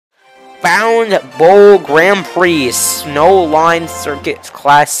Found Bowl Grand Prix Snow Line Circuit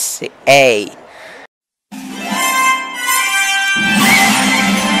Class A.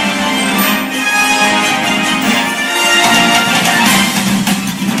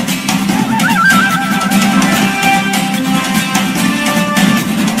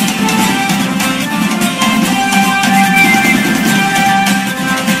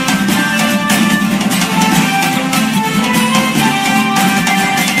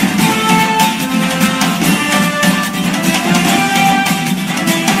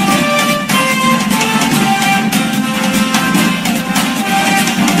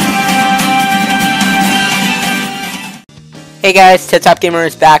 Hey guys, TipTop Gamer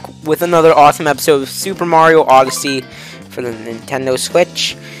is back with another awesome episode of Super Mario Odyssey for the Nintendo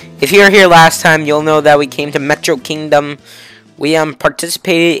Switch. If you were here last time, you'll know that we came to Metro Kingdom. We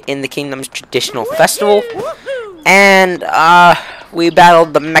participated in the Kingdom's traditional festival, and we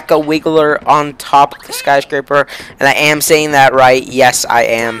battled the Mecha Wiggler on top of the skyscraper. And I am saying that right. Yes, I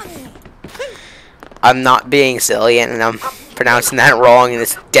am. I'm not being silly, and I'm pronouncing that wrong. And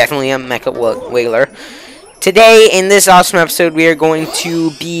it's definitely a Mecha Wiggler. Today, in this awesome episode, we are going to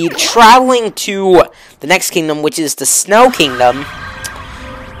be traveling to the next kingdom, which is the Snow Kingdom.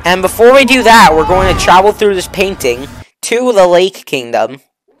 And before we do that, we're going to travel through this painting to the Lake Kingdom.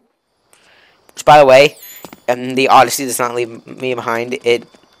 Which, by the way, the Odyssey does not leave me behind. It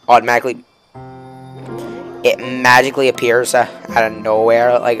magically appears out of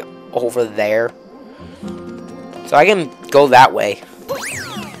nowhere, like over there. So I can go that way.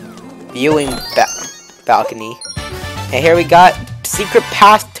 Viewing balcony. And here we got secret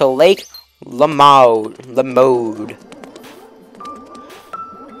path to Lake Lamode.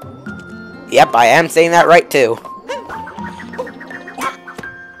 Yep, I am saying that right too.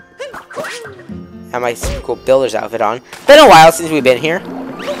 Have my super cool builder's outfit on. Been a while since we've been here.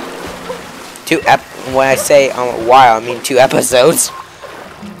 When I say a while, I mean 2 episodes.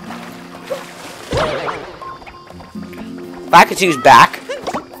 Lakitu's back.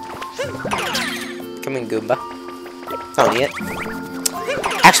 Come in, Goomba. Don't need it.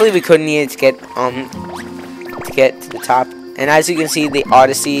 Actually, we couldn't need it to get to the top. And as you can see, the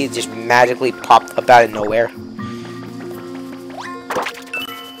Odyssey just magically popped up out of nowhere.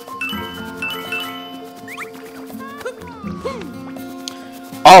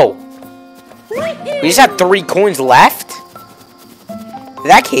 Oh! We just have 3 coins left? In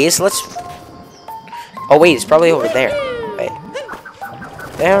that case, let's... Oh wait, it's probably over there. Wait.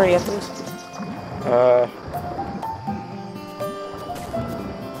 There we have those. We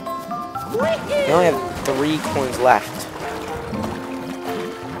only have 3 coins left.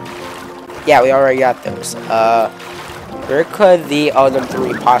 Yeah, we already got those. Where could the other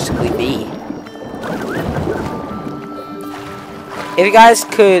 3 possibly be? If you guys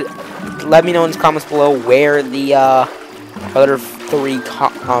could let me know in the comments below where the other 3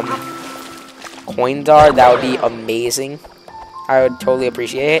 coins are, that would be amazing. I would totally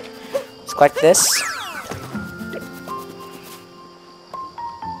appreciate it. Let's collect this.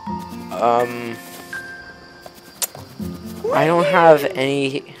 I don't have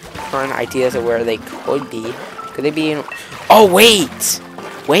any current ideas of where they could be. Could they be in... Oh, wait!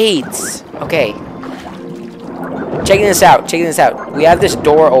 Wait! Okay. Checking this out. We have this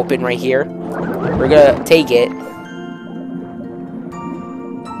door open right here. We're gonna take it.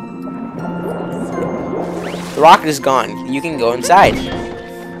 The rocket is gone. You can go inside.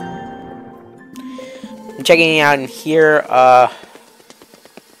 I'm checking it out in here.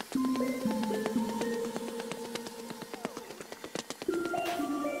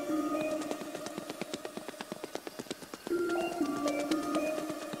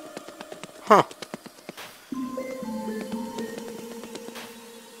 Huh.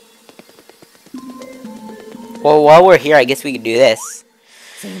 Well, while we're here, I guess we can do this.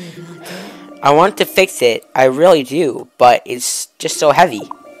 I want to fix it. I really do. But it's just so heavy.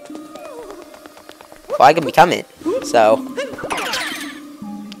 Well, I can become it. So.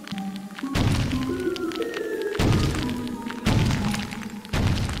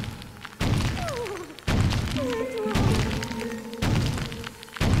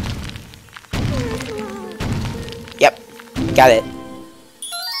 Yep. Got it.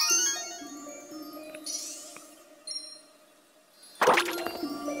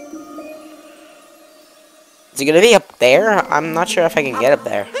 Is it gonna be up there? I'm not sure if I can get up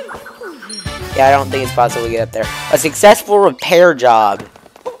there. Yeah, I don't think it's possible to get up there. A successful repair job.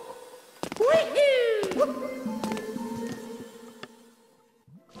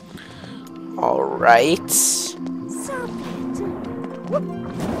 Alright.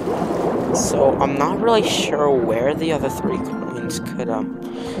 So, I'm not really sure where the other 3 coins could,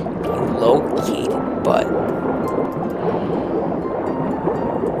 be located, but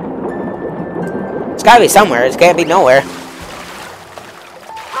it's gotta be somewhere. It can't be nowhere.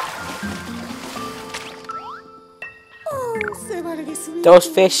 Those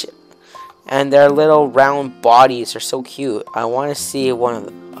fish and their little round bodies are so cute. I want to see one of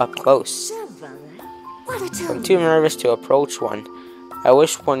them up close. I'm too nervous to approach one. I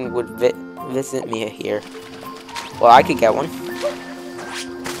wish one would visit me here. Well, I could get one.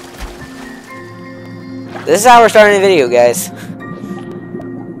 This is how we're starting the video, guys.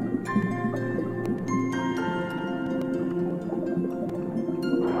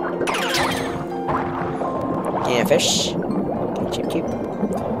 Yeah, fish. Cheep, cheep.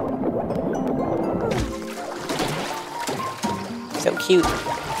 So cute.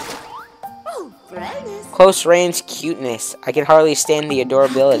 Close range cuteness. I can hardly stand the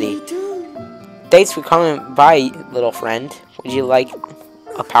adorability. Thanks for coming by, little friend. Would you like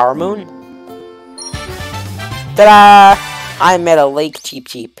a power moon? Ta-da! I'm at a lake, cheep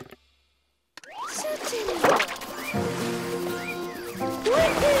cheep.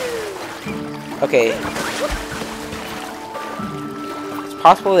 Okay. It's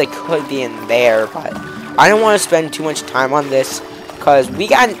possible they could be in there, but I don't want to spend too much time on this because we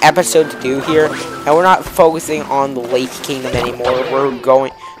got an episode to do here, and we're not focusing on the Lake Kingdom anymore.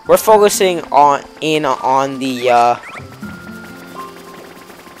 We're focusing on the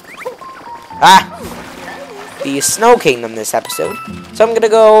Snow Kingdom this episode. So I'm gonna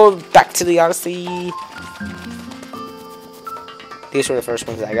go back to the Odyssey. These were the first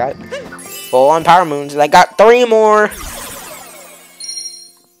ones I got. Full on power moons, and I got 3 more.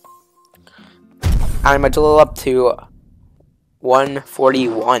 I'm a little up to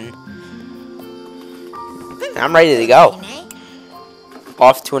 141. And I'm ready to go.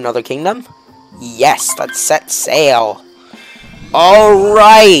 Off to another kingdom? Yes, let's set sail.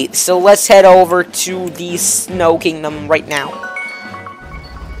 Alright, so let's head over to the Snow Kingdom right now.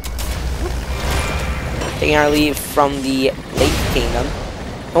 Taking our leave from the Lake Kingdom.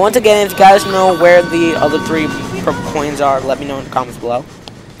 And once again, if you guys know where the other 3 purple coins are, let me know in the comments below.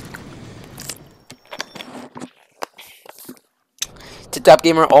 TipTop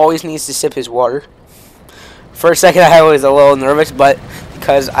Gamer always needs to sip his water. For a second, I was a little nervous, but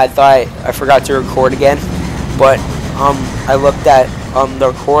because I thought I forgot to record again. But I looked at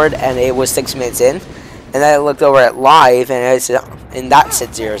the record, and it was 6 minutes in, and then I looked over at live, and that said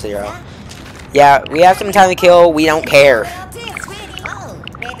 0-0. Yeah, we have some time to kill. We don't care.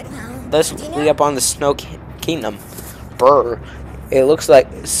 Let's lead up on the Snow Kingdom. Brr. It looks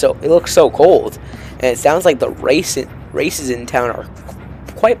so cold, and it sounds like the races in town are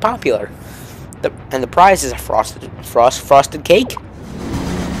quite popular. And the prize is a frosted cake.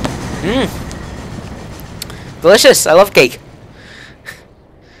 Delicious. I love cake.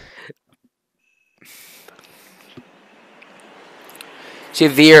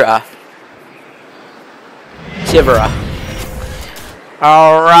 Shiveria.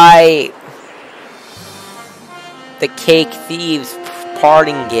 Alright. The cake thieves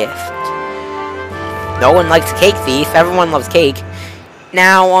parting gift. No one likes cake thief. Everyone loves cake.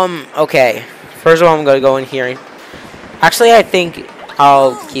 Now, okay. First of all, I'm gonna go in here. Actually, I think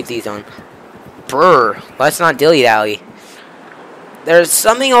I'll keep these on. Brr. Let's not dilly-dally. There's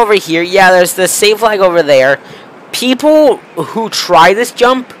something over here. Yeah, there's the save flag over there. People who try this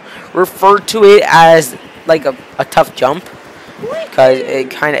jump refer to it as, like, a tough jump. Because it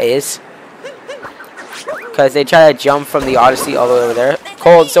kind of is. Because they try to jump from the Odyssey all the way over there.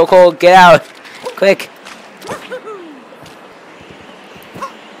 Cold, so cold. Get out. Quick.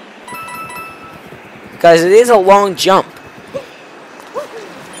 Because it is a long jump.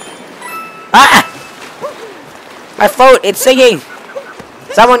 Ah! My float, it's sinking.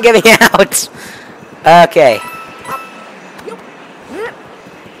 Someone get me out. Okay.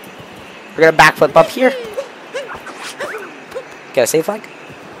 We're gonna backflip up here. Got a save flag.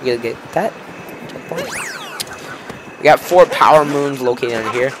 We gotta get that. We got 4 power moons located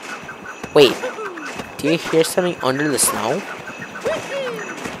under here. Wait. Do you hear something under the snow?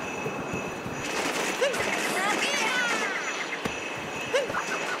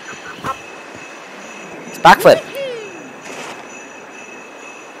 It's backflip.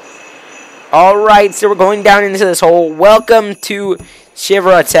 Alright, so we're going down into this hole. Welcome to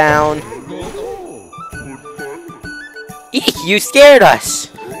Shiveria Town. Eek, you scared us.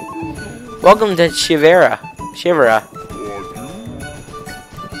 Welcome to Shiveria.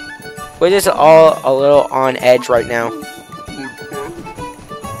 We're just all a little on edge right now.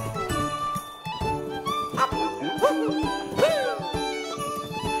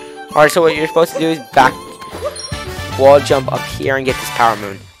 Alright, so what you're supposed to do is back wall jump up here and get this power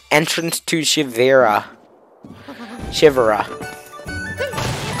moon. entrance to Shiveria.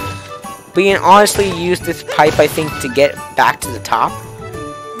 We can honestly use this pipe, I think, to get back to the top.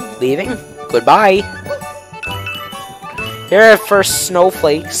 Leaving? Goodbye. Here are our first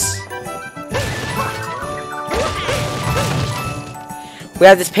snowflakes. We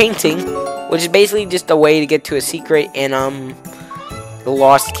have this painting, which is basically just a way to get to a secret in the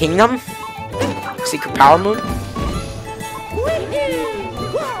Lost Kingdom. Secret Power Moon.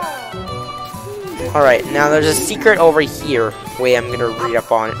 Alright, now there's a secret over here. Wait, I'm gonna read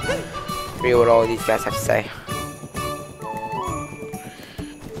up on it. Read what all these guys have to say.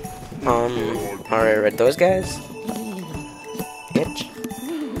 Alright, read those guys. Bitch.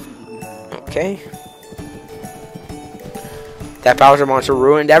 Okay. That Bowser monster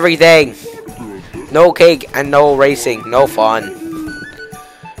ruined everything! No cake and no racing, no fun.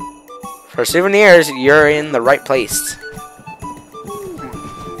 For souvenirs, you're in the right place.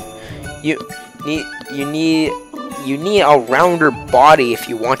 You need a rounder body if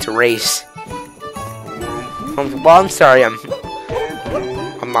you want to race. Well, I'm sorry, I'm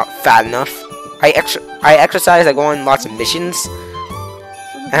not fat enough. I exercise, I go on lots of missions,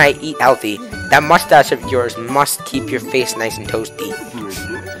 and I eat healthy. That mustache of yours must keep your face nice and toasty.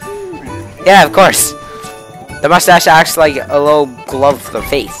 Yeah, of course. The mustache acts like a little glove for the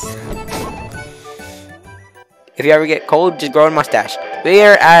face. If you ever get cold, just grow a mustache. We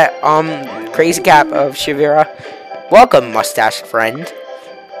are at Crazy Cap of Shiveria. Welcome, mustache friend.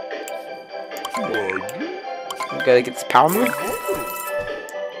 Gotta get this power move.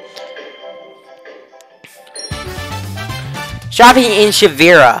 Shopping in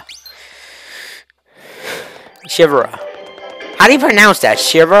Shiveria. How do you pronounce that?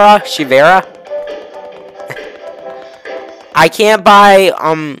 Shiveria? I can't buy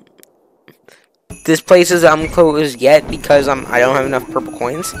this place is closed yet because I don't have enough purple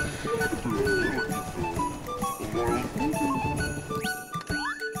coins.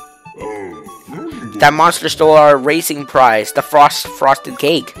 That monster stole our racing prize, the frosted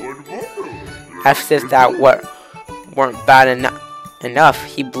cake. As if that weren't bad enough,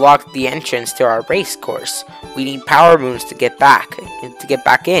 he blocked the entrance to our race course. We need power moons to get back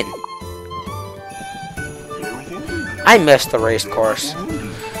in. I missed the race course.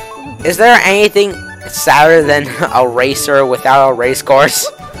 Is there anything sadder than a racer without a race course?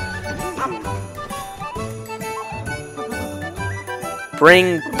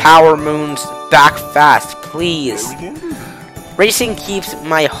 Bring power moons back fast, please. Racing keeps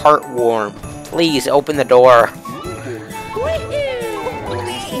my heart warm. Please open the door.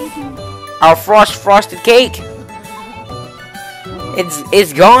 Our frosted cake.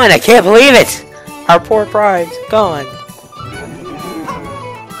 It's gone. I can't believe it. Our poor prize gone.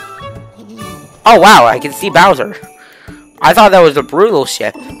 Oh wow, I can see Bowser. I thought that was the brutal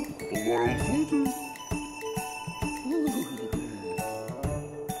ship.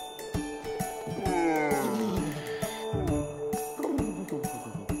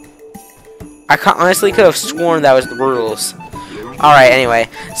 I honestly could have sworn that was the rules. Alright, anyway.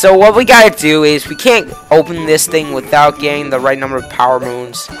 So what we gotta do is, we can't open this thing without getting the right number of power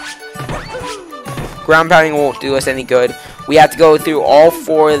moons. Ground pounding won't do us any good. We have to go through all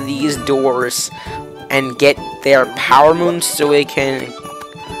 4 of these doors and get their power moons so we can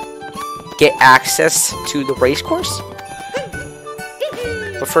get access to the race course.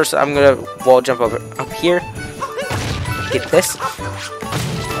 But first, I'm gonna wall jump up here. Get this.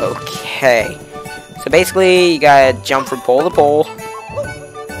 Okay. So basically, you gotta jump from pole to pole.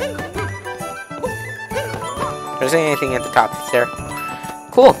 There isn't anything at the top, is there?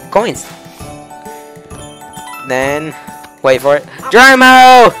 Cool, coins. Then, wait for it.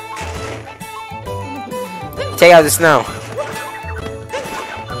 Geronimo! Take out the snow.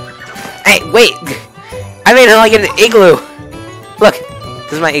 Hey, wait! I made it like an igloo! Look,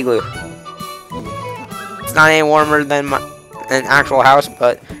 this is my igloo. It's not any warmer than an actual house,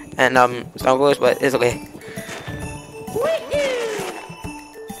 but snow globes, but it's okay.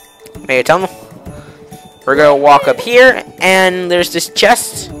 Made a tunnel. We're gonna walk up here, and there's this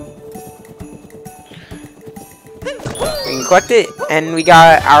chest. We can collect it, and we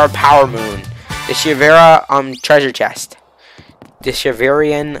got our power moon, the Shiveria treasure chest, the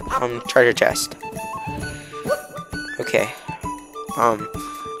Shiverian treasure chest. Okay.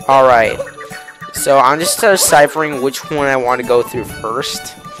 All right. So I'm just deciphering which one I want to go through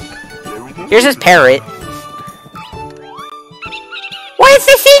first. Here's this parrot. What's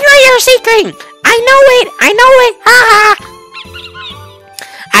the secret you're seeking? I know it, haha.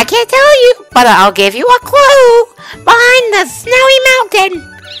 I can't tell you, but I'll give you a clue. Behind the snowy mountain.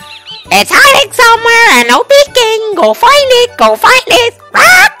 It's hiding somewhere and no peeking. Go find it,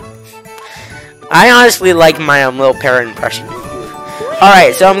 Ah! I honestly like my little parrot impression.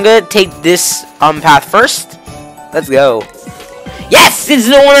 Alright, so I'm gonna take this path first. Let's go. Yes! This is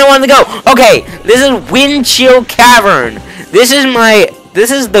the one I wanted to go! Okay, this is Wind Chill Cavern. This is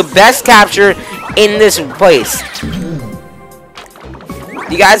the best capture in this place.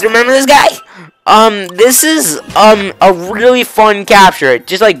 You guys remember this guy? This is a really fun capture. It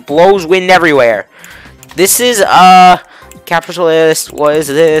just like blows wind everywhere. This is captures list. What is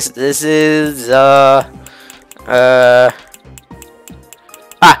this? This is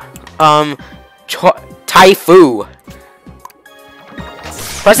Typhoon.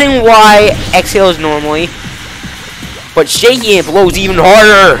 Pressing Y exhales normally, but shaking it blows even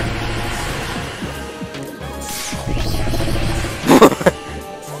harder.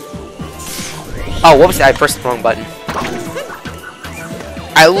 Oh, whoops, I pressed the wrong button.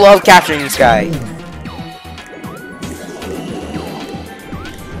 I love capturing this guy.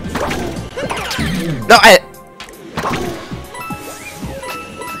 No,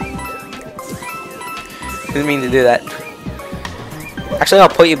 didn't mean to do that. Actually, I'll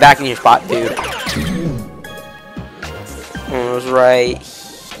put you back in your spot, dude. It was right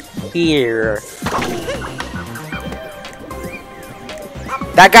here.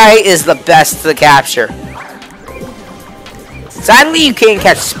 That guy is the best to capture. Sadly, you can't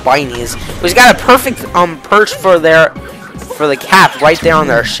catch Spinies, but he's got a perfect perch for the cap right there on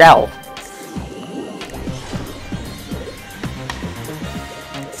their shell.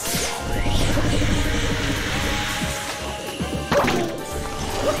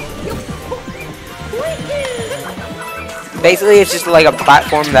 Basically, it's just like a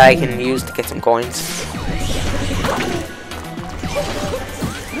platform that I can use to get some coins.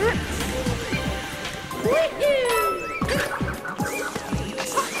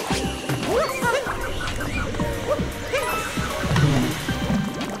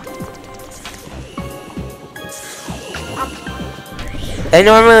 And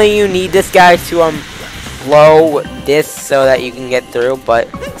normally you need this guy to blow this so that you can get through, but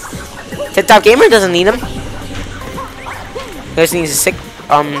TipTop Gamer doesn't need him. He just needs a sick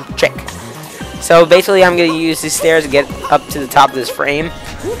trick. So basically I'm gonna use these stairs to get up to the top of this frame.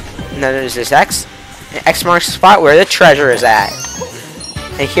 And then there's this X. And X marks the spot where the treasure is at.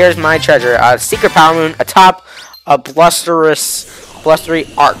 And here's my treasure. A secret power moon atop a blustery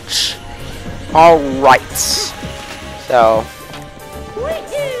arch. Alright. So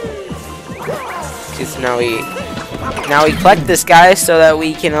now we collect this guy so that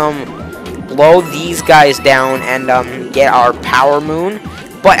we can blow these guys down and get our power moon.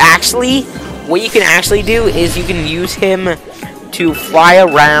 But actually, what you can actually do is you can use him to fly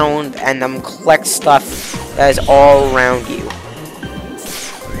around and collect stuff that is all around you.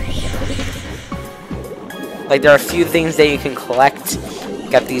 Like there are a few things that you can collect.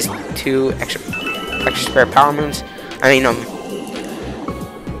 Got these 2 extra spare power moons. I mean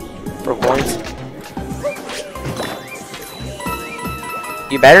for points.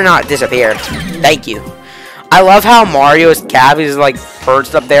 You better not disappear. Thank you. I love how Mario's cap is like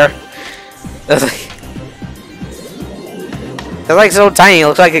perched up there. It's like so tiny. It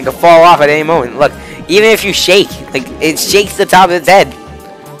looks like it could fall off at any moment. Look, even if you shake, like it shakes the top of its head,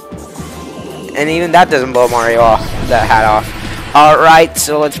 and even that doesn't blow Mario off. That hat off. All right,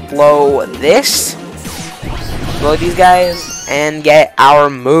 so let's blow this. Blow these guys and get our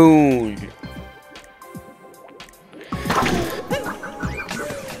moon.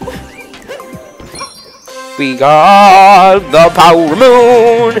 We got the power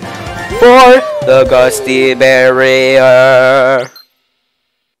moon for the gusty barrier.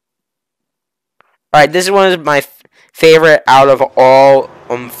 Alright, this is one of my favorite out of all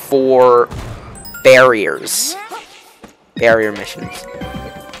 4 barriers. Barrier missions.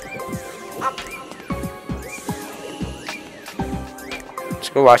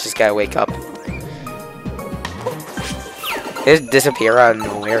 Just go watch this guy wake up. He just disappear out of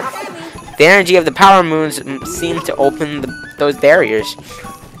nowhere. The energy of the power moons seems to open those barriers.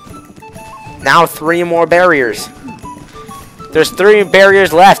 Now 3 more barriers. There's 3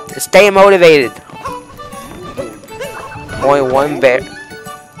 barriers left. Stay motivated. Only one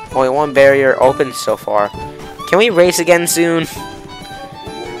barrier open so far. Can we race again soon?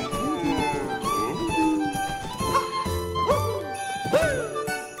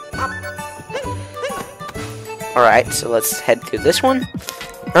 Alright, so let's head to this one.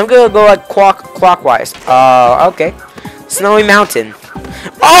 I'm gonna go like clockwise. Okay. Snowy Mountain.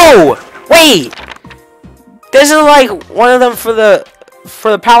 Oh! Wait! This is like one of them for the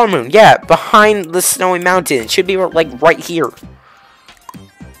power moon. Yeah, behind the Snowy Mountain. It should be like right here.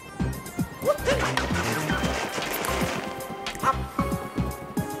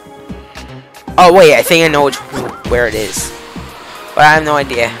 Oh wait, I think I know where it is, but I have no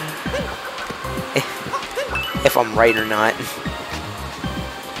idea if I'm right or not.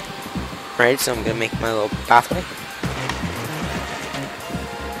 Right, so I'm gonna make my little pathway.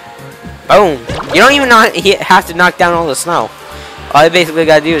 Boom! You don't even have to knock down all the snow. All you basically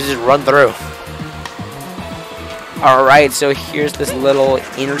gotta do is just run through. Alright, so here's this little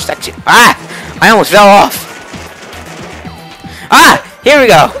intersection. Ah! I almost fell off! Ah! Here we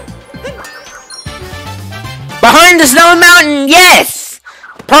go! Behind the snowy mountain! Yes!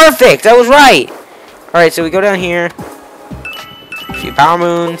 Perfect! I was right! Alright, so we go down here. A few power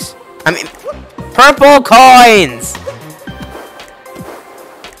moons. I mean, purple coins!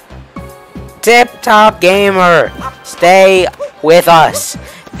 TipTop Gamer! Stay with us.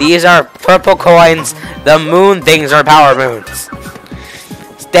 These are purple coins. The moon things are power moons.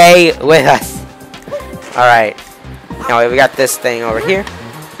 Stay with us. Alright. Now we got this thing over here.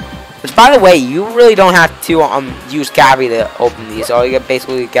 Which, by the way, you really don't have to use Cappy to open these. All you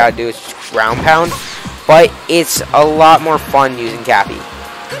basically gotta do is ground pound. But it's a lot more fun using Cappy.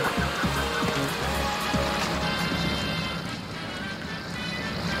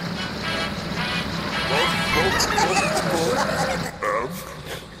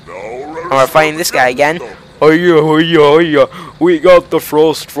 And we're fighting this guy again. Hiya, hiya, hiya. We got the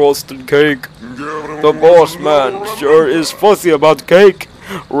frosted cake. The boss man sure is fussy about cake.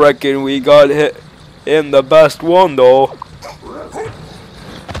 Reckon we got him the best one though.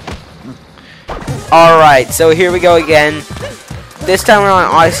 Alright, so here we go again. This time we're on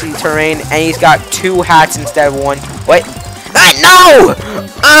Odyssey terrain, and he's got 2 hats instead of 1. What? Ah, no!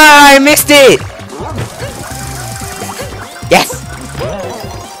 Ah, I missed it! Yes!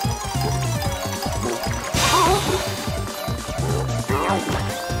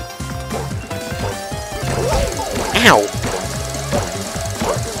 Ow!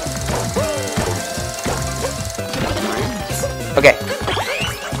 Okay.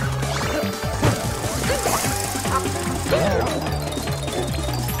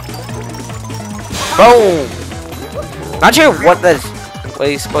 Boom! Not sure what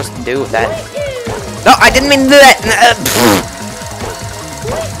he's supposed to do with that. No, I didn't mean to do that!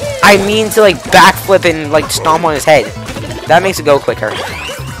 I mean to like backflip and like stomp on his head. That makes it go quicker.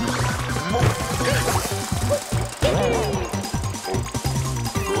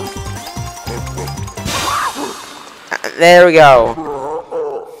 There we go.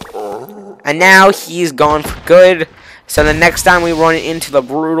 And now he's gone for good. So the next time we run into the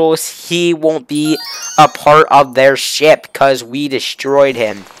Brutals, he won't be a part of their ship because we destroyed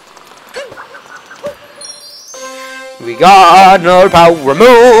him. We got another power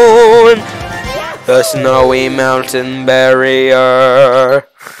moon. The snowy mountain barrier.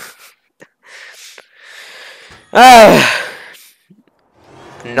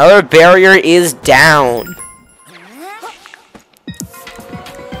 Another barrier is down.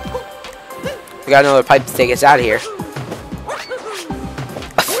 We got another pipe to take us out of here.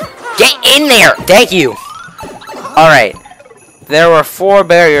 Get in there! Thank you! Alright. There were 4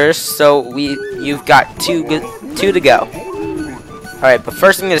 barriers, so you've got 2 to go. Alright, but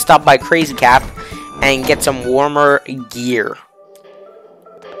first I'm gonna stop by Crazy Cap and get some warmer gear.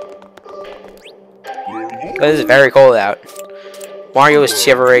 This is very cold out. Mario is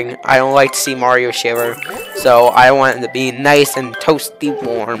shivering. I don't like to see Mario shiver, so I want it to be nice and toasty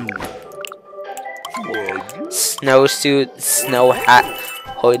warm. Snowsuit, snow hat,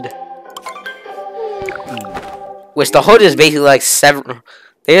 hood. Which the hood is basically like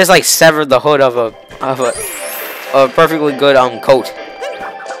they just like severed the hood of a perfectly good coat.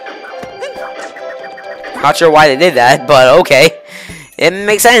 Not sure why they did that, but okay, it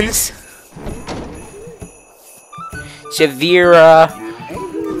makes sense. Shiveria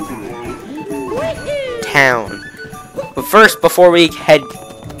town. But first, before we head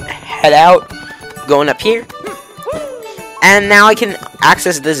out, going up here. And now I can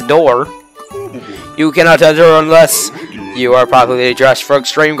access this door. You cannot enter unless you are properly dressed for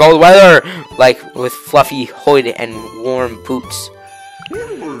extreme cold weather, like with fluffy hood and warm boots.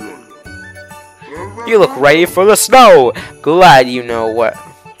 You look ready for the snow. Glad you know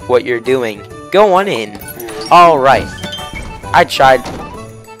what you're doing. Go on in. All right. I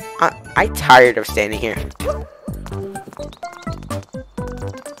tired of standing here.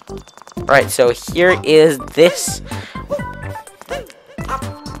 Alright, so here is this.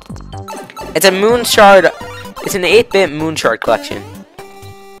 It's a moon shard. It's an 8-bit moon shard collection.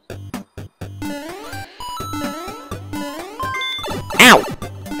 Ow!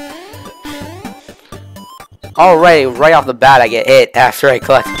 Alright, right off the bat I get hit after I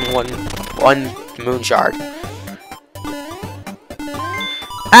collect one moon shard.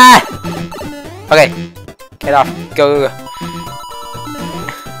 Ah! Okay. Get off. Go, go, go.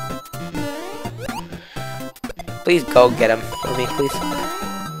 Please go get him for me, please.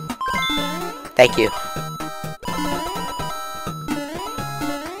 Thank you.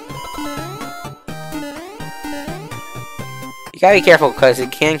 You gotta be careful because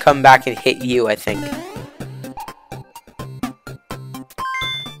it can come back and hit you, I think.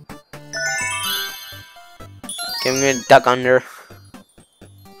 Okay, I'm gonna duck under.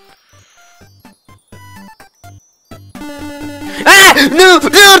 Ah! No! No!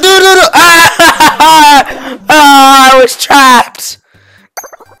 No! No! No! Ah! Oh, I was trapped!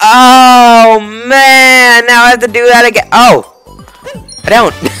 Oh, man! Now I have to do that again. Oh! I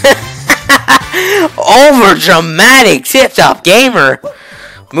don't. Over dramatic TipTop gamer.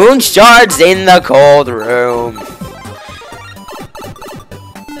 Moonshards in the cold room.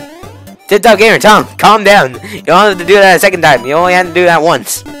 TipTop gamer, Tom, calm down. You don't have to do that a second time. You only had to do that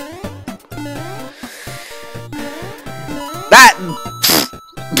once. That.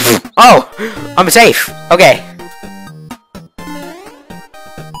 Oh, I'm safe. Okay.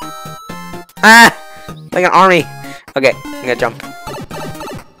 Ah, like an army. Okay, I'm gonna jump.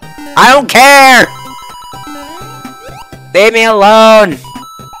 I don't care. Leave me alone.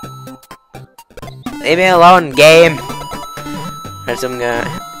 Leave me alone, game. There's some.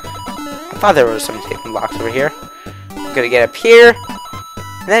 I thought there was some hidden blocks over here. I'm gonna get up here.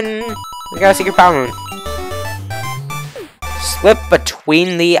 And then we got a secret power moon. Slip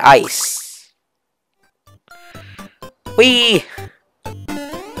between the ice. Whee!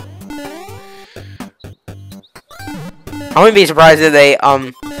 I wouldn't be surprised if they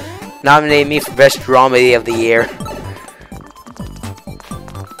nominate me for best dramedy of the year.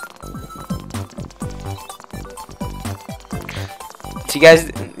 So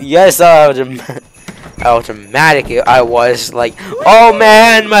you guys saw how dramatic I was. Like, oh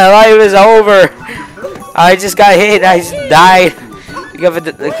man, my life is over. I just got hit. I just died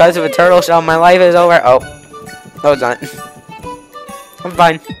because of a turtle shell. My life is over. Oh, no, it's not. I'm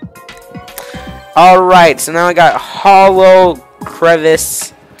fine. All right, so now I got hollow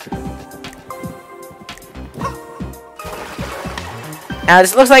crevice. Now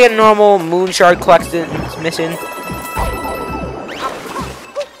this looks like a normal moonshard collection mission.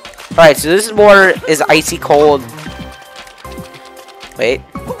 All right, so this water is icy cold. Wait.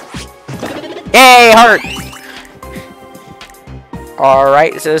 Yay, heart!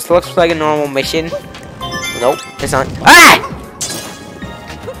 Alright, so this looks like a normal mission. Nope, it's not. Ah!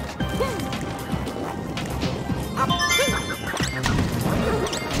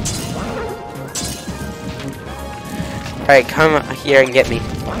 Alright, come here and get me.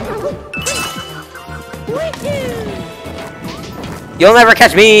 You'll never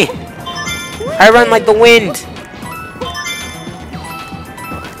catch me! I run like the wind!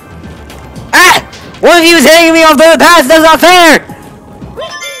 One of you is hitting me off the path. That's not fair.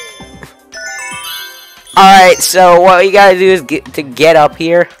 Alright, so what you gotta do is get up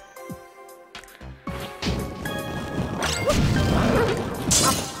here.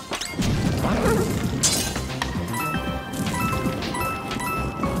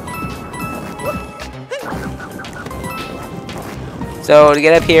 So to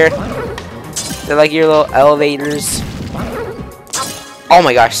get up here, they're like your little elevators. Oh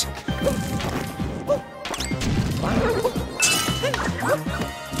my gosh.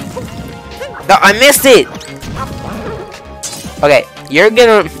 No, I missed it! Okay, you're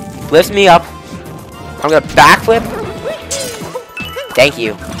gonna lift me up. I'm gonna backflip. Thank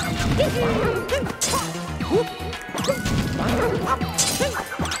you.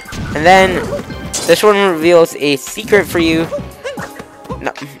 And then, this one reveals a secret for you.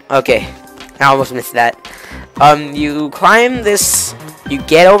 No, okay. I almost missed that. You climb this, you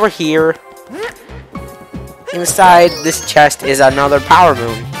get over here. Inside this chest is another power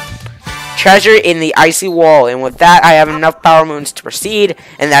moon. Treasure in the icy wall, and with that I have enough power moons to proceed,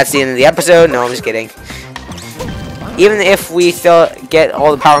 and that's the end of the episode. No, I'm just kidding. Even if we still get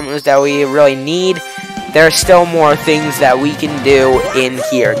all the power moons that we really need, there are still more things that we can do in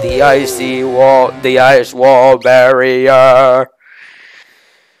here. The icy wall, the ice wall barrier.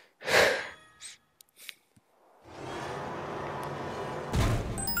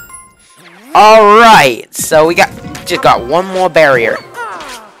 Alright, so we just got one more barrier.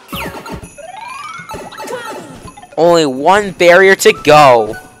 Only one barrier to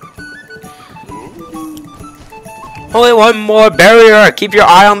go. Only one more barrier. Keep your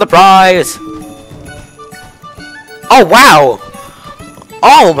eye on the prize. Oh, wow.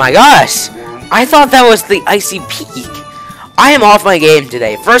 Oh, my gosh. I thought that was the icy peak. I am off my game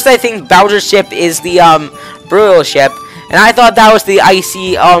today. First, I think Bowser's ship is the brutal ship. And I thought that was the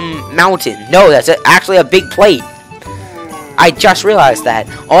icy mountain. No, that's actually a big plate. I just realized that.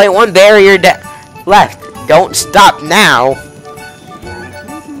 Only one barrier left. Don't stop now.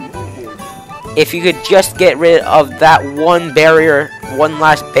 If you could just get rid of that one barrier, one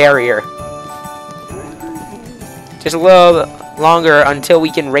last barrier. Just a little longer until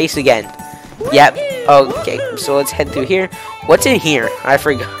we can race again. Yep. Okay, so let's head through here. What's in here? I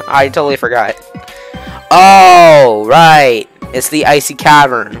totally forgot. Oh, right. It's the icy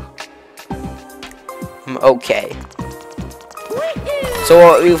cavern. Okay. So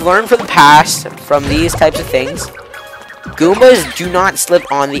what we've learned from the past, from these types of things, Goombas do not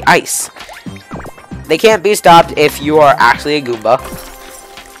slip on the ice. They can't be stopped if you are actually a Goomba.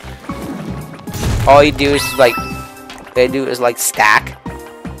 All you do is like stack.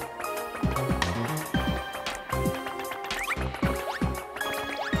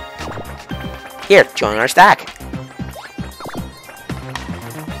 Here, join our stack.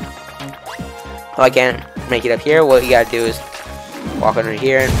 Oh, I can't make it up here. What you gotta do is walk under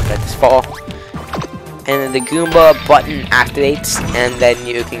here and let this fall. And then the Goomba button activates, and then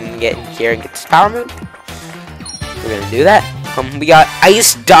you can get in here and get this power move. We're gonna do that. We got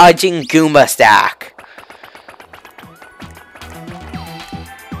ice dodging Goomba stack.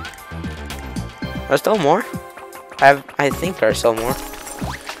 There's still more? I think there's still more.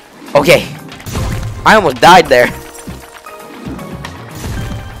 Okay. I almost died there.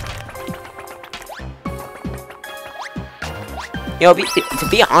 You know, to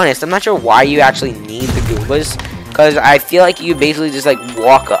be honest, I'm not sure why you actually need the Goombas, because I feel like you basically just like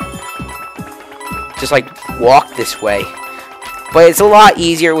walk up. Just like walk this way. But it's a lot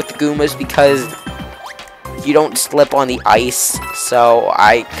easier with the Goombas because you don't slip on the ice, so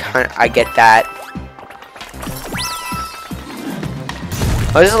I get that.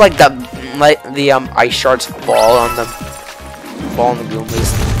 Oh, this is like the ice shards fall on the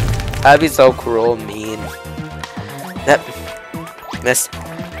Goombas. That'd be so cruel and mean. That missed.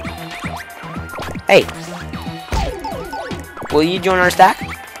 Hey, will you join our stack?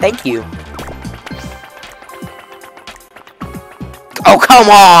 Thank you. Oh, come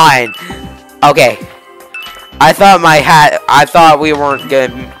on! Okay. I thought we weren't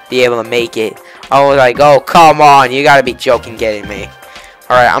gonna be able to make it. I was like, oh, come on, you gotta be joking, kidding me.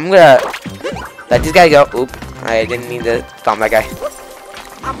 Alright, I'm gonna let this guy go. Oop, I didn't mean to stomp that guy.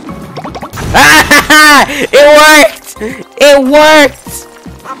 It worked! It worked!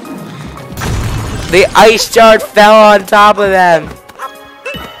 The ice shard fell on top of them.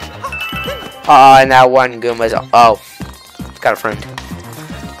 Oh, and that one Goomba's. Oh, got a friend.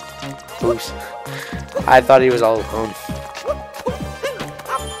 Oops. I thought he was all alone.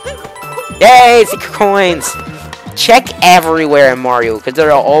 Yay, secret coins! Check everywhere in Mario, because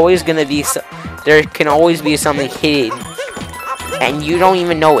there are always gonna be there can always be something hidden, and you don't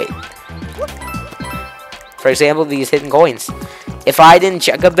even know it. For example, these hidden coins. If I didn't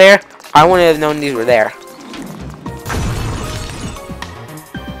check up there, I wouldn't have known these were there.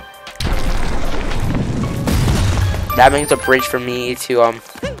 That makes a bridge for me to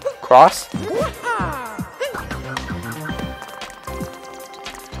cross.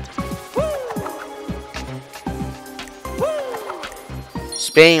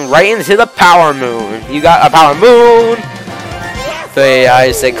 Spinning right into the power moon. You got a power moon. The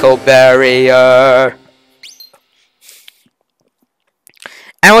icicle barrier.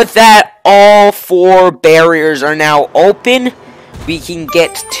 And with that, all 4 barriers are now open. We can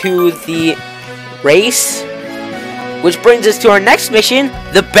get to the race, which brings us to our next mission,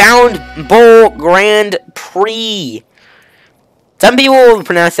 the Bound Bowl Grand Prix. Some people will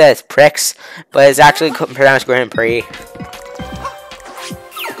pronounce that as Prix, but it's actually pronounced Grand Prix.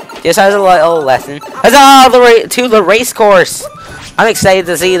 Just as a little lesson. Huzzah to the race course! I'm excited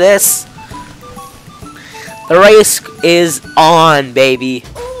to see this. The race is on, baby.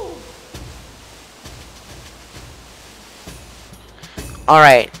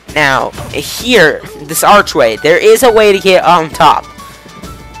 Alright, now, here, this archway, there is a way to get on top.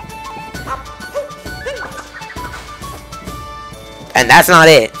 And that's not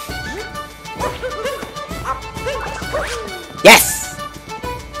it. Yes!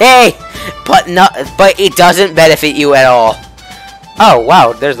 Hey! But it doesn't benefit you at all. Oh,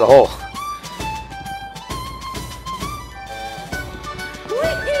 wow, there's the hole.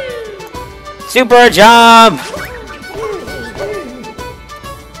 Super jump!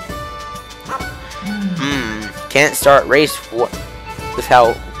 Can't start race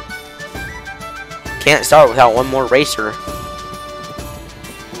without one more racer.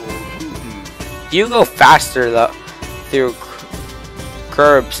 You go faster though through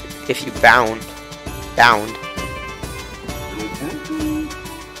curbs if you bound.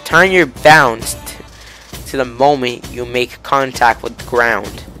 Turn your bounce to the moment you make contact with the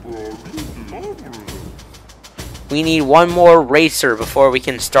ground. We need one more racer before we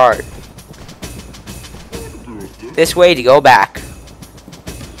can start. This way to go back.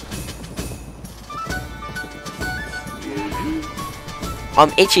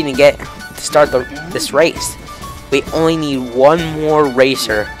 I'm itching to start this race. We only need one more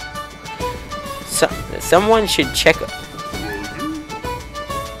racer. Someone should check.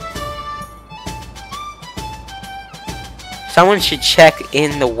 Someone should check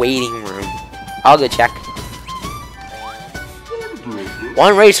in the waiting room. I'll go check.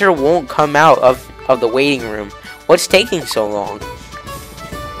 One racer won't come out of the waiting room. What's taking so long?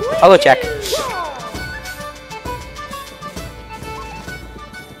 I'll go check.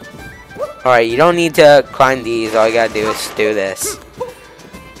 Alright, you don't need to climb these. All you gotta do is do this.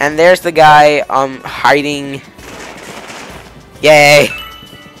 And there's the guy hiding. Yay!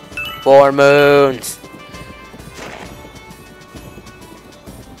 4 moons.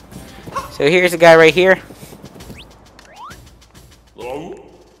 So here's the guy right here.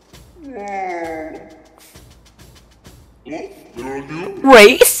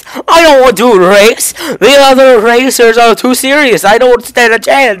 Race? I don't want to race. The other racers are too serious. I don't stand a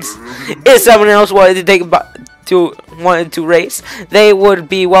chance. If someone else wanted to race, they would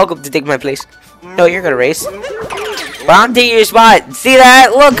be welcome to take my place. No, you're gonna race. But I'm taking your spot. See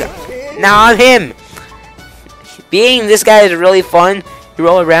that? Look. Now I'm him. Being this guy is really fun. You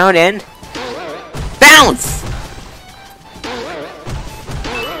roll around and bounce,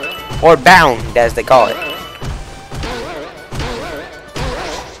 or bound, as they call it.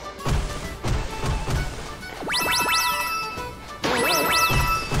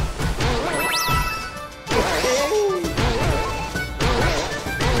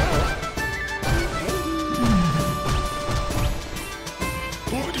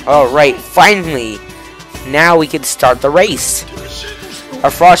 Alright, finally! Now we can start the race. Our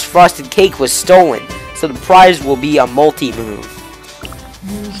frosted cake was stolen, so the prize will be a multi-move.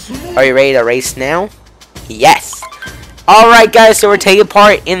 Are you ready to race now? Yes! Alright guys, so we're taking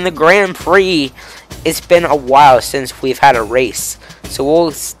part in the Grand Prix. It's been a while since we've had a race, so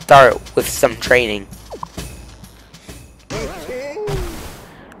we'll start with some training.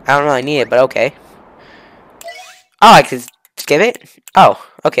 I don't really need it, but okay. Oh, I could skip it? Oh,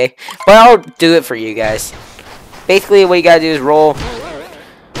 okay. Well, I'll do it for you guys. Basically, what you gotta do is roll.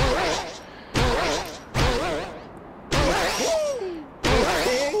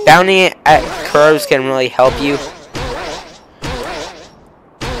 Bounding at curves can really help you.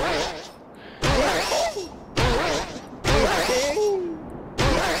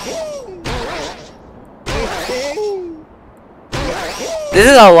 This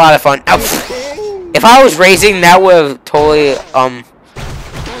is a lot of fun. Ow. If I was racing, that would have totally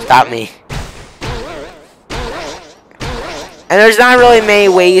stopped me. And there's not really many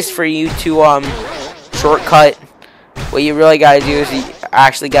ways for you to shortcut. What you really gotta do is you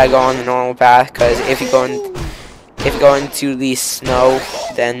actually gotta go on the normal path, because if you go into the snow,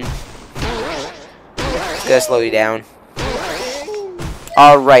 then it's gonna slow you down.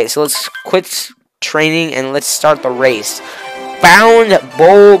 Alright, so let's quit training and let's start the race. Bound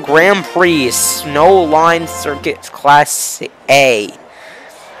Bowl Grand Prix Snow Line Circuit Class A.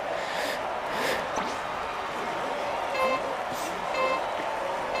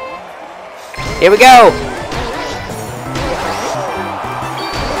 Here we go!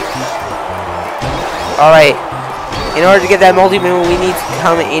 Alright, in order to get that multi-move, we need to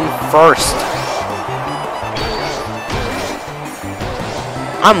come in first.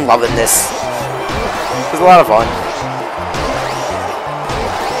 I'm loving this. It's a lot of fun.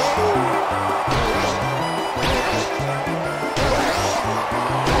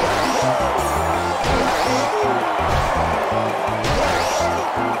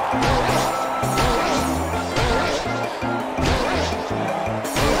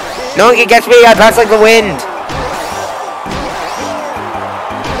 No one can catch me, I pass like the wind.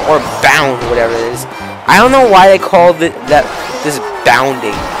 Or bound, whatever it is. I don't know why they call this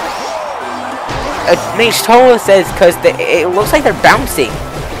bounding. It makes total sense because it looks like they're bouncing.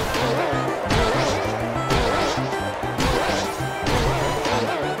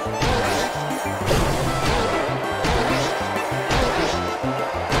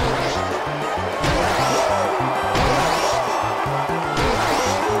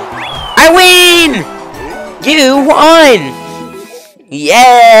 I win! You won!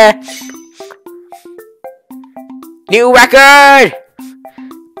 Yeah! New record!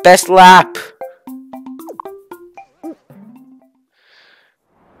 Best lap.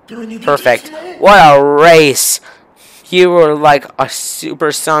 Perfect. What a race. You are like a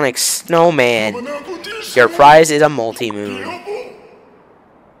supersonic snowman. Your prize is a multi-moon.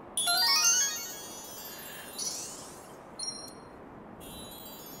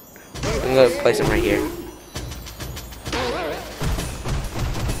 I'm gonna place him right here.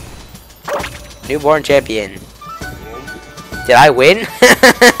 Newborn champion. Did I win?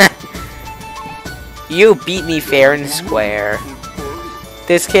 You beat me fair and square.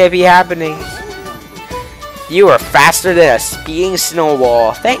 This can't be happening. You are faster than a speeding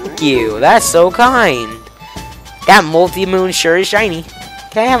snowball. Thank you. That's so kind. That multi-moon sure is shiny.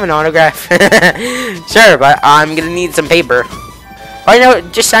 Can I have an autograph? Sure, but I'm gonna need some paper. Oh no,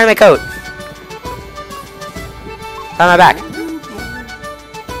 just sign my coat. On my back.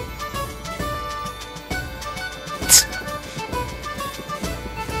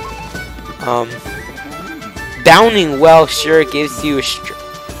 Bounding well sure gives you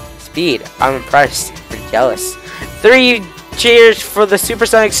speed. I'm impressed and jealous. 3 cheers for the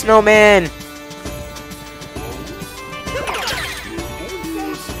supersonic snowman.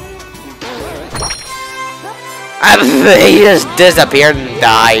 He just disappeared and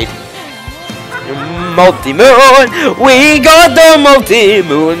died. Multi-moon, we got the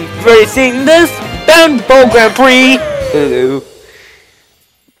multi-moon racing this Bambo Grand Prix.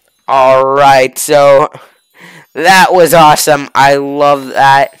 Alright, so that was awesome. I love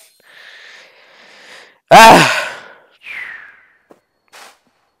that.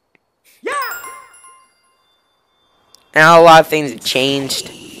 Now a lot of things have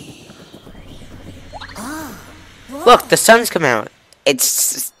changed. Look, the sun's come out. It's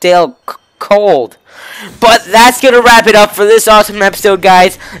still cold. But that's going to wrap it up for this awesome episode,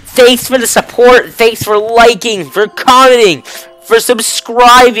 guys. Thanks for the support. Thanks for liking, for commenting, for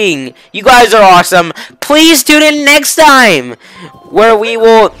subscribing. You guys are awesome. Please tune in next time, where we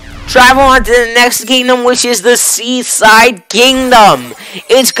will travel on to the next kingdom, which is the Seaside Kingdom.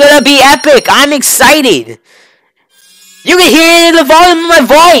 It's going to be epic. I'm excited. You can hear it in the volume of my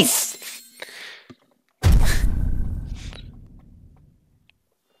voice.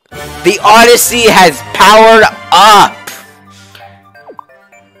 The Odyssey has powered up.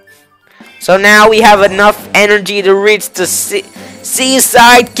 So now we have enough energy to reach the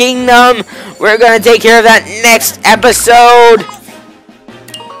Seaside Kingdom. We're going to take care of that next episode.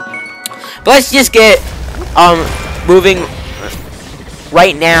 But let's just get moving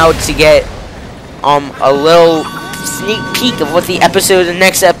right now to get a little sneak peek of what the episode of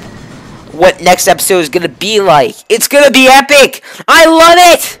what next episode is going to be like. It's going to be epic. I love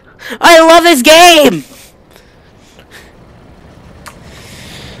it. I love this game!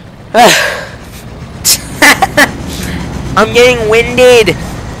 I'm getting winded!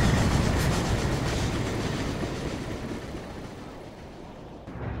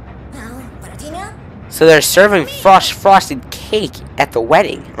 So they're serving frosted cake at the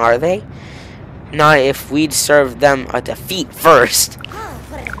wedding, are they? Not if we'd serve them a defeat first.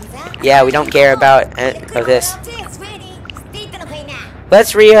 Yeah, we don't care about this.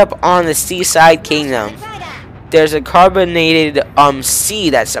 Let's re-up on the Seaside Kingdom. There's a carbonated sea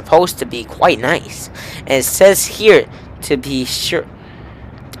that's supposed to be quite nice. And it says here to be sure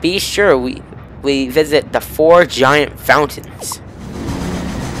we visit the 4 giant fountains.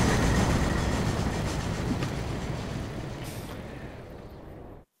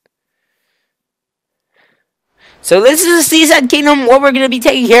 So this is the Seaside Kingdom, what we're going to be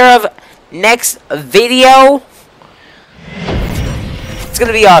taking care of next video. It's going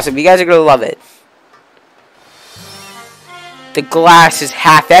to be awesome. You guys are going to love it. The glass is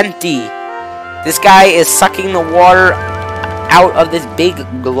half empty. This guy is sucking the water out of this big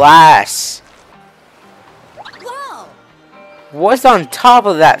glass. Whoa. What's on top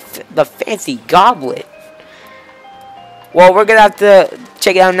of that? The fancy goblet. Well, we're going to have to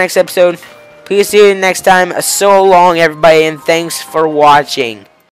check it out next episode. Please see you next time. So long, everybody, and thanks for watching.